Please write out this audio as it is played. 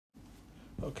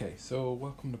Okay, so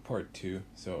welcome to part two.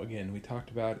 So again, we talked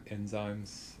about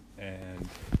enzymes, and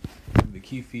the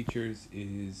key features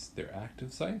is their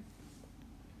active site.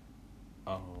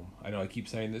 I know I keep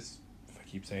saying this. If I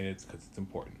keep saying it, it's because it's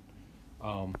important.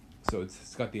 So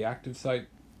it's got the active site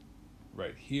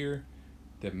right here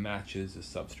that matches the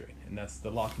substrate, and that's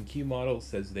the lock and key model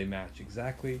says they match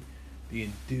exactly. The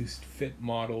induced fit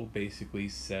model basically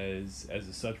says as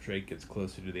the substrate gets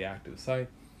closer to the active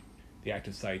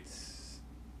site's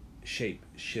shape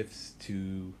shifts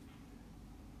to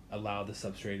allow the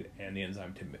substrate and the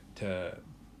enzyme to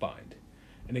bind.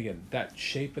 And again, that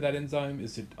shape of that enzyme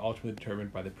is ultimately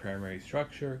determined by the primary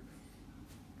structure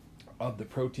of the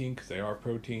protein, because they are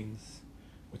proteins,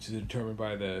 which is determined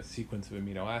by the sequence of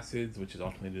amino acids, which is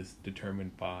ultimately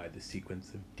determined by the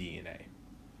sequence of DNA.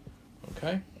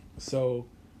 Okay, so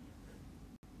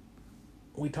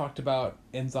we talked about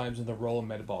enzymes and the role in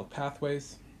metabolic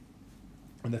pathways,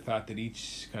 and the fact that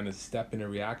each kind of step in a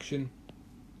reaction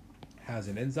has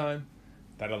an enzyme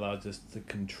that allows us to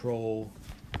control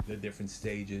the different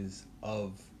stages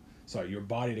of, your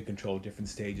body to control different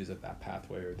stages of that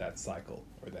pathway or that cycle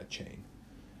or that chain.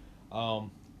 And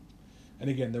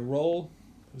again, the role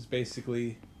is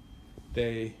basically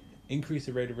they increase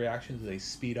the rate of reactions, they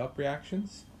speed up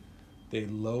reactions, they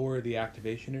lower the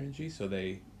activation energy, so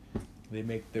they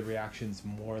make the reactions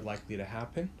more likely to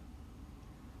happen.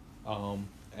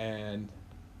 And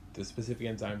the specific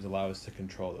enzymes allow us to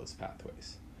control those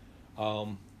pathways.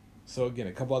 So again,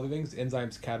 a couple other things.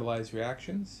 Enzymes catalyze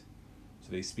reactions,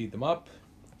 so they speed them up.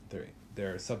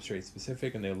 They're substrate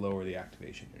specific, and they lower the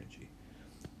activation energy.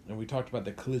 And we talked about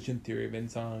the collision theory of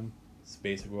enzyme. It's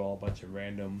basically all a bunch of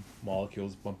random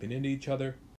molecules bumping into each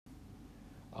other.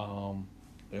 And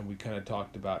we kind of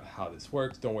talked about how this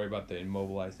works. Don't worry about the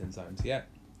immobilized enzymes yet.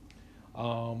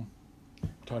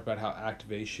 Talked about how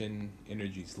activation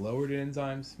energy is lowered in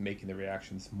enzymes, making the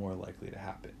reactions more likely to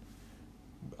happen.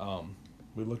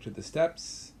 We looked at the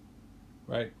steps,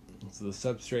 right? So the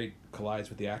substrate collides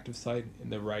with the active site in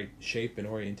the right shape and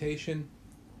orientation.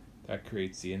 That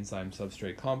creates the enzyme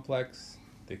substrate complex.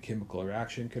 The chemical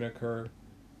reaction can occur,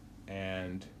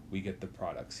 and we get the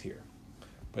products here.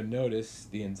 But notice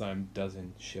the enzyme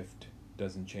doesn't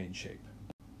change shape.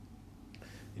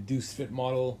 Induced fit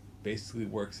model basically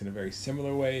works in a very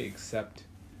similar way, except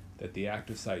that the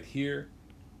active site here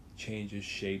changes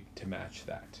shape to match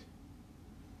that.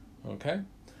 Okay?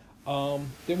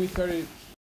 Then we started.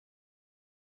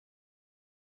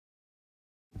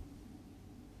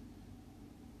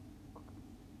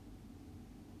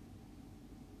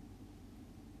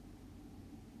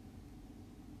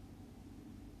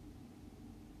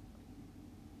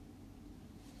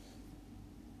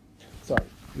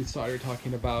 We started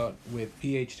talking about with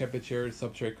pH, temperature,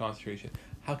 substrate concentration.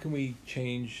 How can we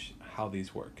change how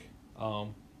these work?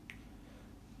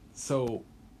 So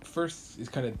first is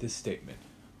kind of this statement.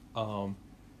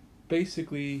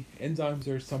 Basically, enzymes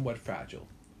are somewhat fragile.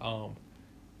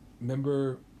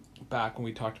 Remember back when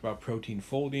we talked about protein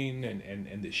folding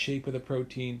and the shape of the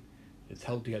protein? It's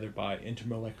held together by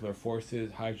intermolecular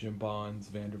forces, hydrogen bonds,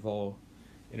 van der Waals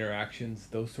interactions,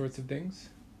 those sorts of things.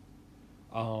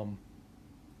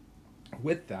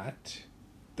 With that,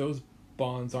 those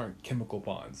bonds aren't chemical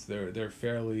bonds. They're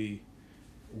fairly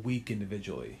weak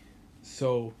individually.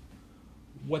 So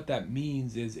what that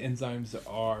means is enzymes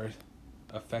are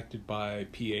affected by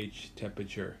pH,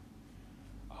 temperature,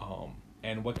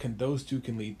 and what those two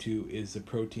can lead to is the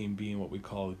protein being what we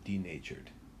call denatured.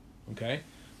 Okay,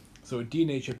 so a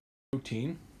denatured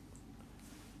protein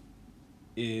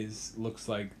looks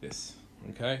like this.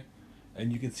 Okay,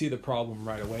 and you can see the problem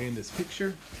right away in this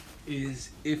picture is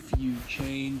if you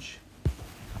change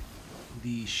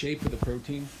the shape of the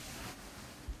protein,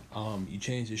 you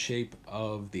change the shape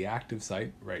of the active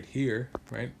site right here,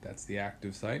 right? That's the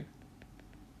active site.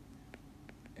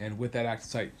 And with that active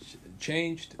site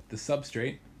changed, the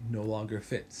substrate no longer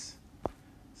fits.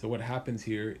 So what happens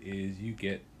here is you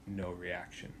get no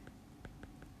reaction.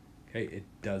 Okay, it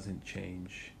doesn't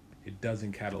change. It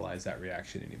doesn't catalyze that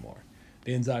reaction anymore.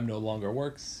 The enzyme no longer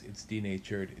works. It's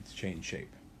denatured. It's changed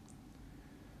shape.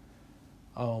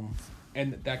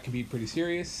 And that can be pretty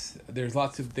serious. There's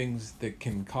lots of things that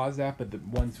can cause that, but the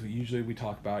ones we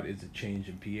talk about is a change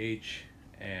in pH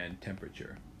and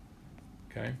temperature.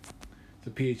 Okay, so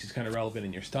pH is kind of relevant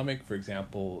in your stomach. For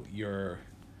example, your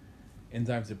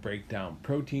enzymes that break down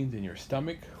proteins in your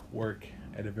stomach work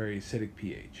at a very acidic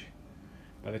pH.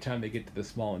 By the time they get to the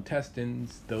small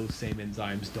intestines, those same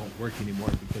enzymes don't work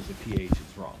anymore because the pH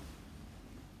is wrong.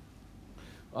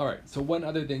 All right, so one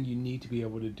other thing you need to be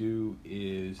able to do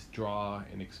is draw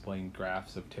and explain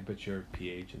graphs of temperature,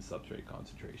 pH, and substrate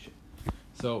concentration.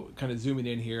 So kind of zooming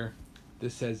in here,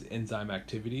 this says enzyme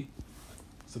activity.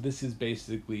 So this is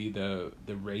basically the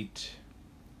rate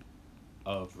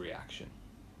of reaction,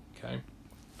 okay?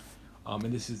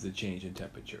 And this is the change in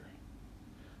temperature.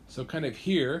 So kind of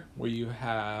here where you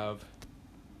have,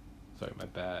 sorry, my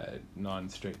bad,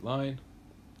 non-straight line.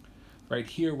 Right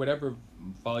here, whatever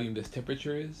volume this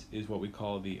temperature is what we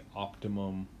call the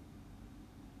optimum,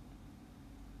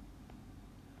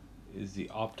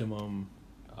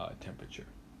 temperature.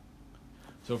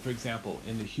 So for example,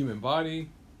 in the human body,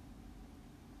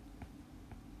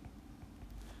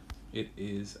 it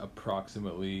is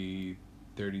approximately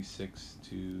 36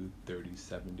 to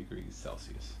 37 degrees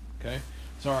Celsius, okay?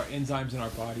 So our enzymes in our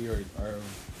body are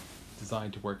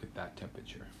designed to work at that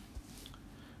temperature.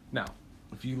 Now,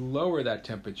 if you lower that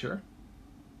temperature,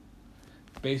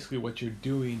 basically what you're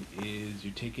doing is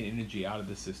you're taking energy out of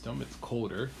the system, it's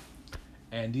colder,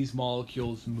 and these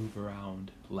molecules move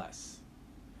around less.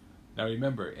 Now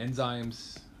remember,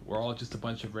 enzymes were all just a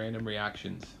bunch of random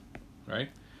reactions, right?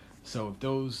 So if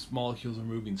those molecules are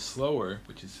moving slower,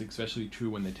 which is especially true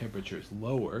when the temperature is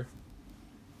lower,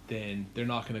 then they're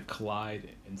not going to collide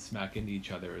and smack into each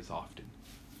other as often.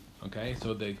 Okay,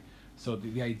 so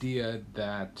the idea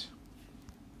that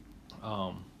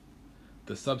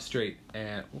the substrate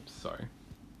and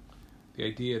the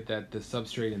idea that the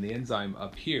substrate and the enzyme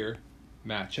up here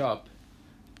match up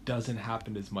doesn't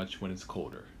happen as much when it's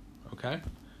colder. Okay.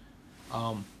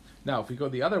 Now if we go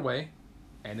the other way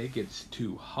and it gets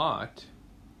too hot,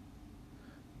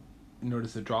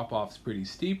 notice the drop off's pretty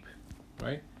steep,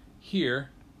 right? Here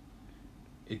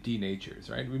it denatures,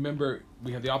 right? Remember,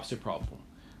 we have the opposite problem.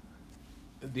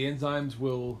 The enzymes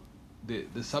will, the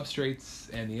substrates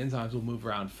and the enzymes will move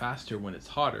around faster when it's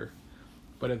hotter,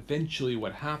 but eventually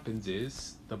what happens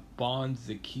is the bonds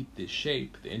that keep this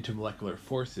shape, the intermolecular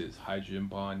forces, hydrogen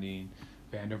bonding,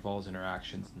 van der Waals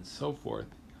interactions, and so forth,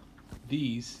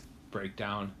 these break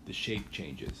down, the shape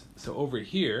changes. So over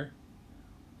here,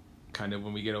 kind of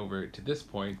when we get over to this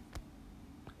point,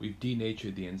 we've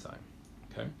denatured the enzyme,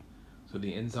 okay? So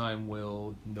the enzyme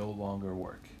will no longer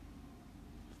work.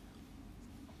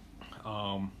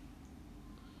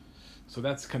 So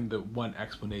that's kind of the one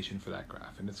explanation for that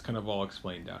graph, and it's kind of all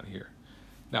explained down here.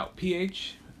 Now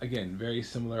pH, again, very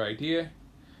similar idea.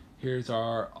 Here's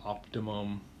our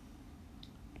optimum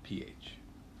pH,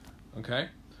 okay?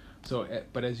 So,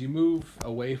 but as you move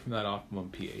away from that optimum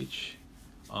pH,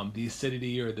 the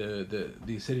acidity or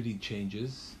the acidity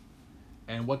changes,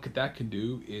 and what that can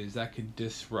do is that can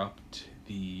disrupt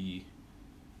the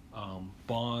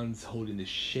bonds holding the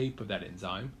shape of that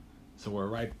enzyme. So we're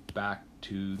right back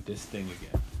to this thing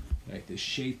again, right? The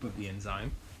shape of the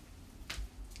enzyme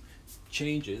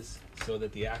changes so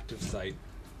that the active site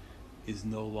is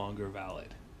no longer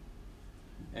valid.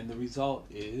 And the result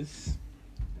is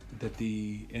that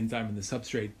the enzyme and the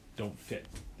substrate don't fit,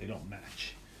 they don't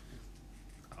match.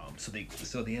 So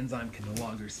the enzyme can no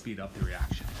longer speed up the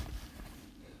reaction.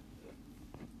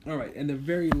 All right, and the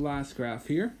very last graph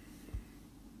here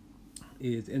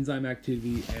is enzyme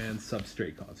activity and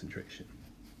substrate concentration.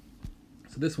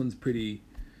 So this one's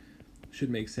should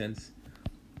make sense.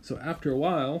 So after a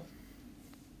while,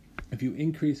 if you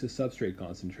increase the substrate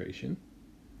concentration,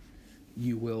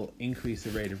 you will increase the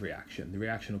rate of reaction. The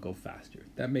reaction will go faster.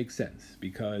 That makes sense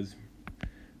because,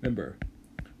 remember,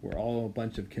 we're all a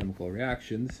bunch of chemical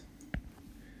reactions.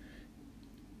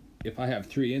 If I have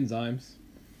 3 enzymes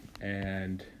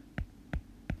and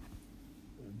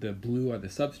the blue are the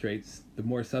substrates, the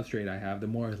more substrate I have, the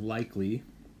more likely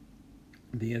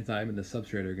the enzyme and the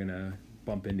substrate are going to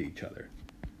bump into each other.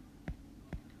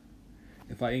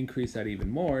 If I increase that even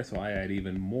more, so I add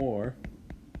even more,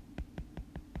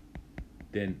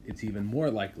 then it's even more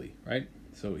likely, right?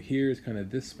 So here's kind of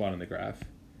this spot on the graph.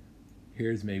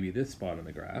 Here's maybe this spot on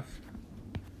the graph.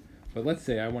 But let's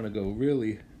say I want to go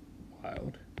really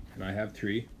wild, and I have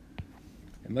 3.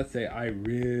 And let's say I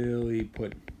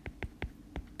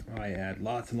add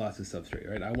lots and lots of substrate,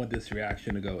 right? I want this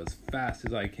reaction to go as fast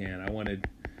as I can. I want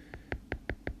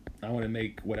to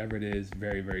make whatever it is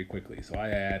very, very quickly. So I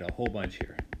add a whole bunch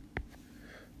here.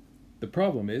 The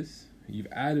problem is you've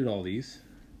added all these,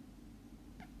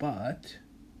 but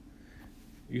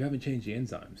you haven't changed the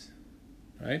enzymes,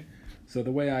 right? So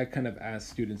the way I kind of ask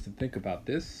students to think about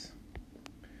this,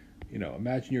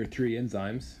 imagine your 3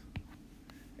 enzymes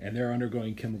and they're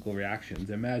undergoing chemical reactions.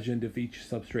 Imagine if each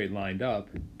substrate lined up,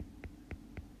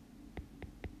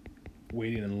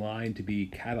 waiting in line to be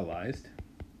catalyzed,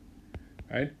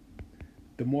 right?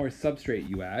 The more substrate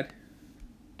you add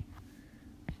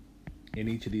in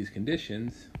each of these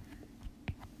conditions,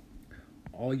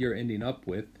 all you're ending up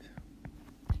with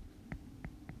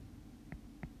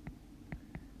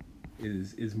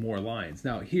is more lines.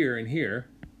 Now here and here,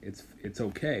 it's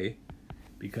okay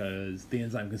because the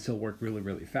enzyme can still work really,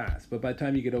 really fast. But by the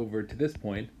time you get over to this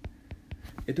point,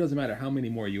 it doesn't matter how many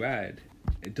more you add.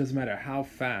 It doesn't matter how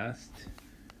fast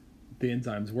the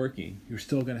enzyme's working. You're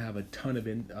still going to have a ton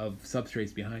of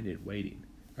substrates behind it waiting,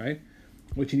 right?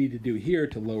 What you need to do here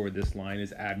to lower this line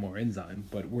is add more enzyme,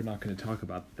 but we're not going to talk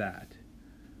about that,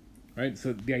 right?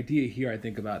 So the idea here, I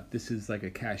think about this is like a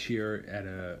cashier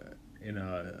in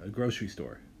a grocery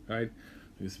store, right?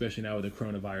 Especially now with the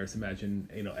coronavirus, imagine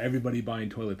everybody buying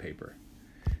toilet paper.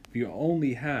 If you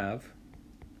only have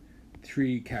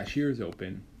 3 cashiers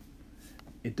open,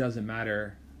 it doesn't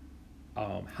matter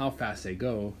how fast they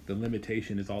go. The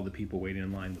limitation is all the people waiting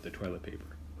in line with the toilet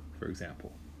paper, for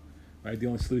example. Right? The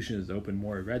only solution is to open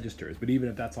more registers. But even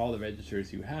if that's all the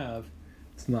registers you have,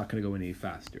 it's not going to go any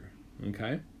faster.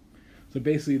 Okay? So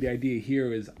basically the idea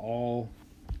here is all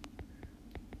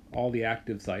the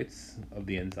active sites of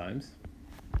the enzymes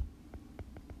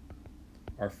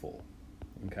are full.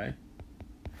 Okay?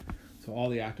 So all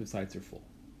the active sites are full.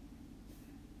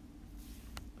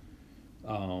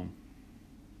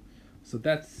 So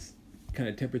that's kind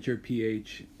of temperature,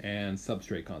 pH, and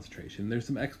substrate concentration. There's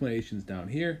some explanations down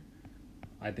here.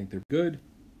 I think they're good.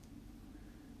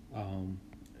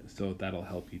 So that'll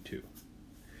help you too.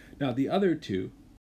 Now the other two